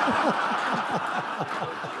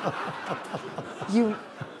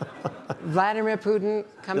 Vladimir Putin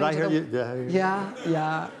coming Did I to hear the... you? Did I hear you?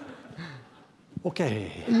 Yeah.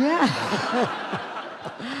 Okay. Yeah.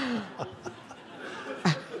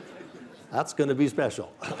 That's going to be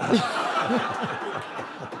special.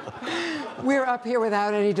 We're up here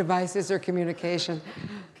without any devices or communication.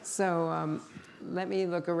 So let me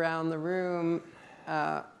look around the room,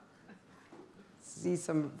 see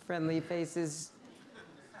some friendly faces.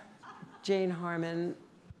 Jane Harmon,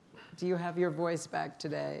 do you have your voice back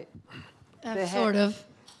today? Sort of.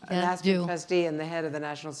 An Yeah, Aspen trustee and the head of the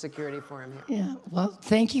National Security Forum here. Yeah, well,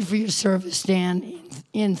 thank you for your service, Dan,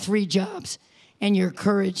 in 3 jobs, and your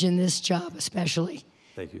courage in this job especially.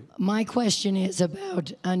 Thank you. My question is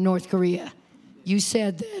about North Korea. You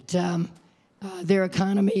said that their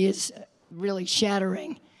economy is really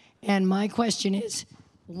shattering, and my question is,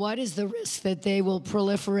 what is the risk that they will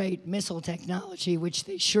proliferate missile technology, which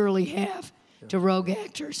they surely have, to rogue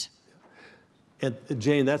actors? And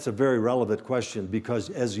Jane, that's a very relevant question, because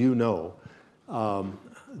as you know,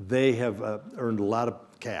 they have earned a lot of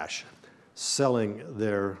cash selling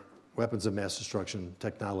their weapons of mass destruction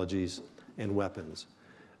technologies and weapons.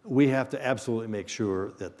 We have to absolutely make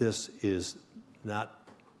sure that this is not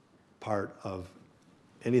part of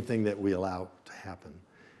anything that we allow to happen.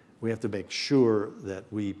 We have to make sure that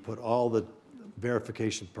we put all the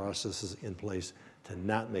verification processes in place to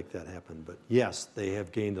not make that happen. But yes, they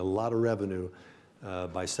have gained a lot of revenue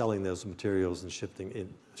by selling those materials and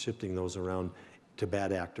shifting those around to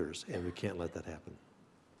bad actors, and we can't let that happen.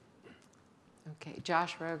 Okay,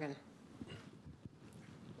 Josh Rogan.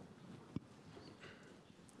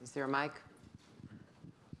 Is there a mic?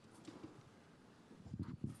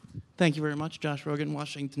 Thank you very much, Josh Rogan,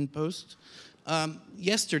 Washington Post.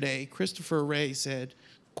 Yesterday, Christopher Wray said,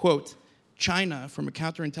 quote, China, from a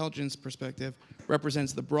counterintelligence perspective,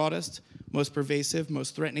 represents the broadest, most pervasive,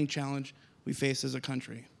 most threatening challenge we face as a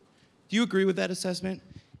country. Do you agree with that assessment?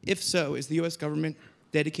 If so, is the U.S. government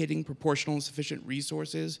dedicating proportional and sufficient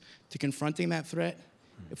resources to confronting that threat?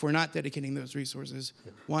 If we're not dedicating those resources,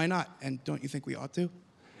 why not? And don't you think we ought to?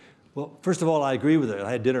 Well, first of all, I agree with it. I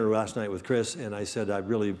had dinner last night with Chris, and I said I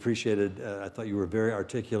really appreciated, I thought you were very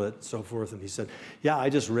articulate and so forth. And he said, yeah, I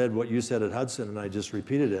just read what you said at Hudson, and I just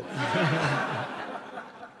repeated it.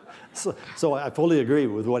 So I fully agree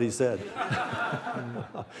with what he said.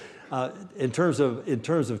 In terms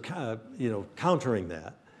of countering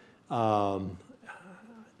that,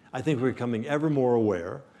 I think we're becoming ever more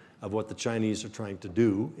aware of what the Chinese are trying to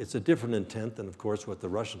do. It's a different intent than, of course, what the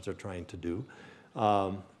Russians are trying to do.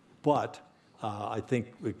 But I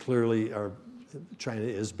think we clearly are, China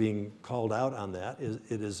is being called out on that.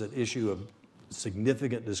 It is an issue of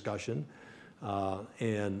significant discussion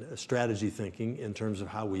and strategy thinking in terms of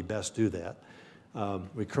how we best do that.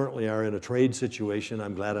 We currently are in a trade situation.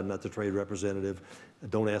 I'm glad I'm not the trade representative.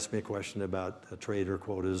 Don't ask me a question about trade or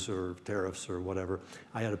quotas or tariffs or whatever.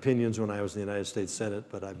 I had opinions when I was in the United States Senate,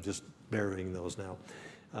 but I'm just burying those now.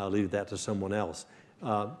 I'll leave that to someone else.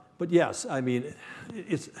 But yes, I mean,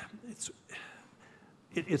 it's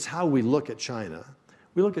how we look at China.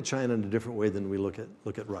 We look at China in a different way than we look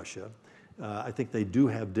at Russia. I think they do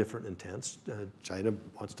have different intents. China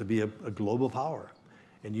wants to be a global power.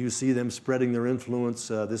 And you see them spreading their influence,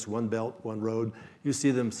 this one belt, one road. You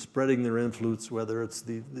see them spreading their influence, whether it's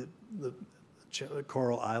the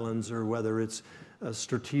Coral Islands or whether it's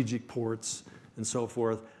strategic ports and so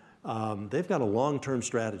forth. They've got a long-term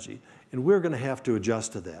strategy. And we're going to have to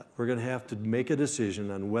adjust to that. We're going to have to make a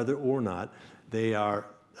decision on whether or not they are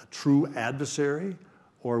a true adversary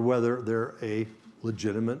or whether they're a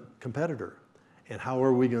legitimate competitor. And how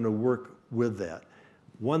are we going to work with that?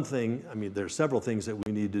 One thing, I mean, there are several things that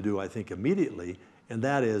we need to do, I think, immediately, and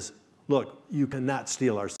that is, look, you cannot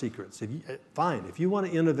steal our secrets. Fine, if you want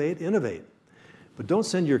to innovate, innovate. But don't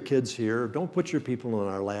send your kids here. Don't put your people in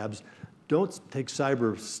our labs. Don't take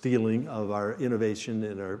cyber stealing of our innovation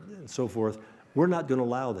and so forth. We're not going to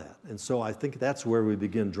allow that. And so I think that's where we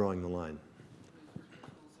begin drawing the line. That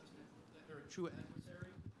they're a true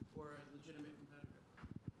adversary or a legitimate competitor?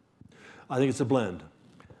 I think it's a blend.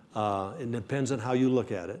 It depends on how you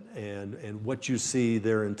look at it and what you see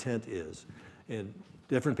their intent is. And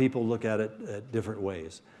different people look at it different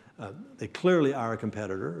ways. They clearly are a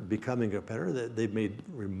competitor, becoming a competitor. They've made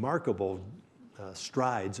remarkable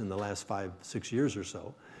strides in the last 5-6 years or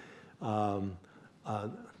so.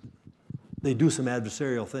 They do some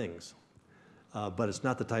adversarial things, but it's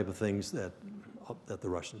not the type of things that the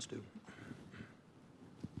Russians do.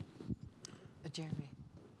 Jeremy.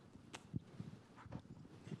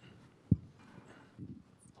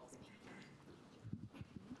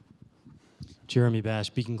 Jeremy Bash,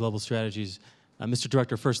 Beacon Global Strategies. Mr.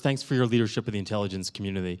 Director, first, thanks for your leadership of the intelligence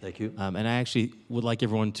community. Thank you. And I actually would like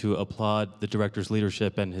everyone to applaud the Director's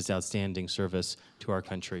leadership and his outstanding service to our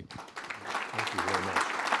country. Thank you very much.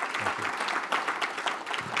 Thank you.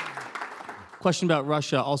 Question about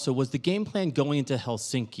Russia also, was the game plan going into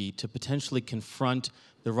Helsinki to potentially confront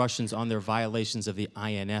the Russians on their violations of the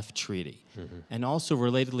INF Treaty? Mm-hmm. And also,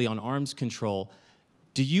 relatedly, on arms control,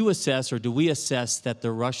 do you assess, or do we assess, that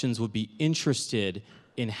the Russians would be interested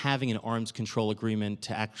in having an arms control agreement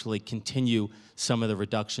to actually continue some of the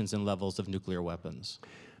reductions in levels of nuclear weapons?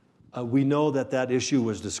 We know that that issue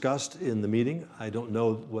was discussed in the meeting. I don't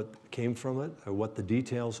know what came from it or what the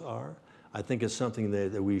details are. I think it's something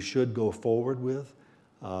that we should go forward with.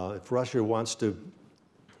 If Russia wants to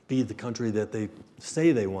be the country that they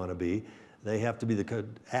say they want to be, they have to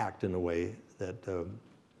act in a way that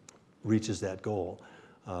reaches that goal.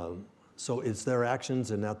 So it's their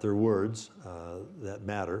actions and not their words that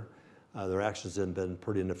matter. Their actions have been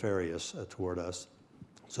pretty nefarious toward us.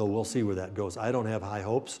 So we'll see where that goes. I don't have high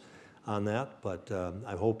hopes on that, but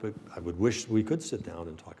I would wish we could sit down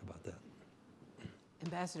and talk about that.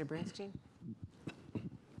 Ambassador Bernstein?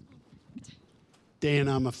 Dan,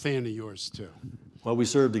 I'm a fan of yours too. Well, we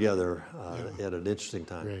served together at an interesting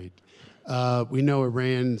time. Great. We know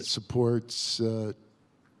Iran supports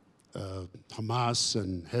Hamas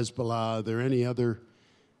and Hezbollah. Are there any other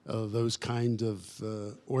those kind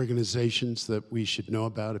of organizations that we should know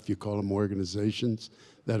about, if you call them organizations,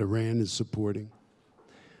 that Iran is supporting?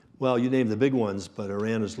 Well, you named the big ones, but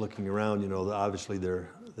Iran is looking around. You know, obviously they're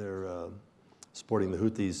supporting the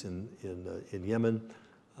Houthis in Yemen.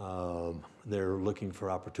 They're looking for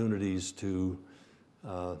opportunities to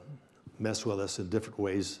mess with us in different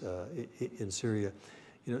ways in Syria.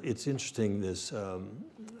 You know, it's interesting, this, I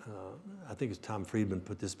think it's Tom Friedman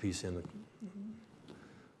put this piece in the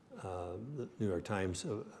New York Times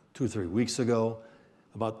 2 or 3 weeks ago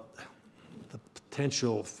about the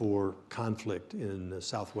potential for conflict in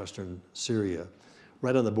southwestern Syria,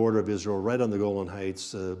 right on the border of Israel, right on the Golan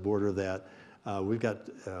Heights border that we've got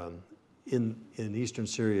in eastern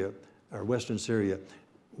Syria, or western Syria,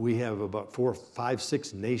 we have about 4, 5,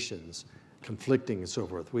 6 nations conflicting and so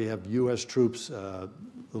forth. We have U.S. troops a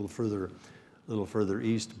little further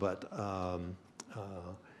east, but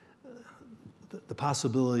the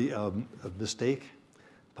possibility of mistake,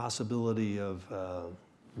 possibility of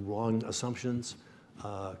wrong assumptions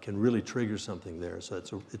can really trigger something there.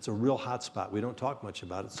 So it's a real hot spot. We don't talk much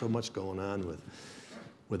about it. So much going on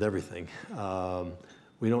with everything.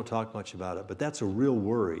 We don't talk much about it, but that's a real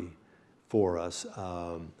worry for us.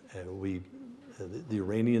 The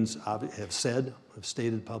Iranians have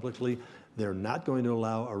stated publicly, they're not going to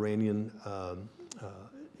allow Iranian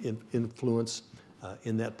influence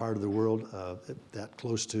in that part of the world, that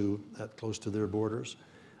close to their borders,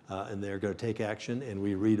 and they're going to take action. And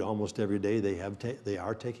we read almost every day they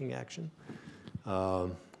are taking action.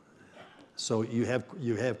 So you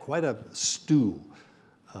have quite a stew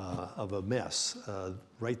of a mess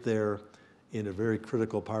right there in a very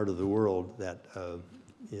critical part of the world that the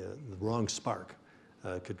wrong spark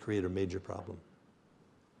could create a major problem.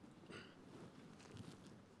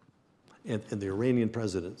 And the Iranian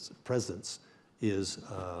presence is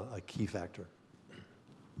a key factor.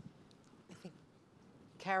 I think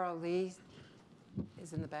Carol Lee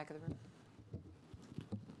is in the back of the room.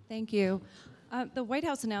 Thank you. The White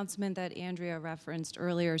House announcement that Andrea referenced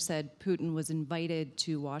earlier said Putin was invited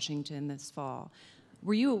to Washington this fall.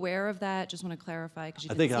 Were you aware of that? Just want to clarify, because you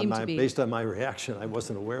didn't seem to be. Based on my reaction, I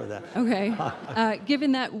wasn't aware of that. Okay.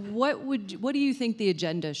 Given that, what do you think the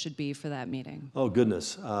agenda should be for that meeting? Oh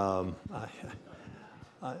goodness,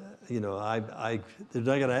 you know, they're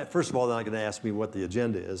not gonna, first of all, they're not going to ask me what the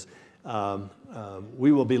agenda is.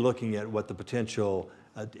 We will be looking at what the potential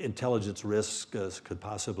intelligence risks could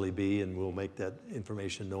possibly be, and we'll make that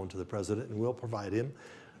information known to the president, and we'll provide him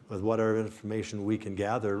with whatever information we can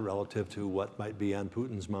gather relative to what might be on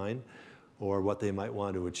Putin's mind or what they might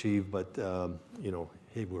want to achieve. But, you know,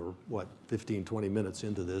 hey, we're, what, 15, 20 minutes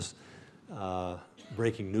into this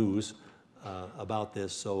breaking news about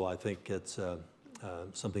this, so I think it's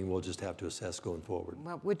something we'll just have to assess going forward.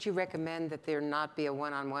 Well, would you recommend that there not be a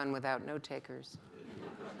one-on-one without note takers?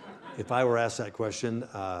 If I were asked that question,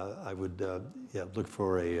 I would yeah, look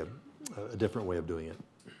for a different way of doing it.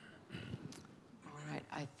 All right,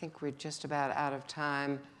 I think we're just about out of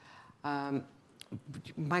time.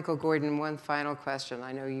 Michael Gordon, one final question.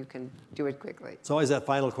 I know you can do it quickly. It's always that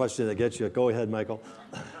final question that gets you. Go ahead, Michael.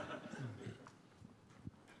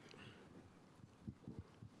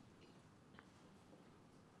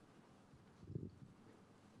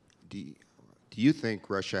 Do you think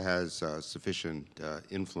Russia has sufficient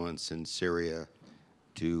influence in Syria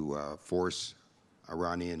to force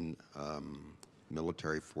Iranian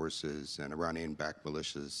military forces and Iranian-backed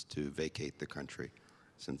militias to vacate the country,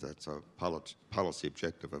 since that's a policy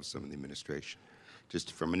objective of some of the administration?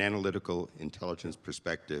 Just from an analytical intelligence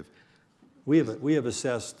perspective. We have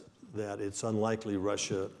assessed that it's unlikely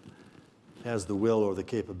Russia has the will or the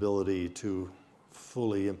capability to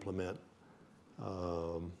fully implement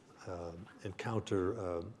and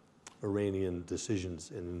counter Iranian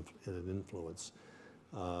decisions and influence.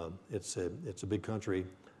 It's a big country.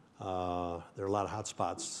 There are a lot of hot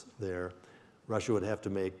spots there. Russia would have to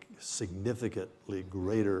make significantly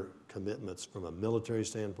greater commitments from a military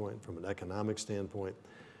standpoint, from an economic standpoint.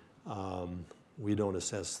 We don't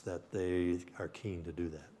assess that they are keen to do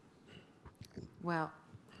that. Well,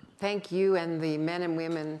 thank you and the men and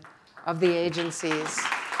women of the agencies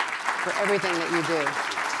for everything that you do.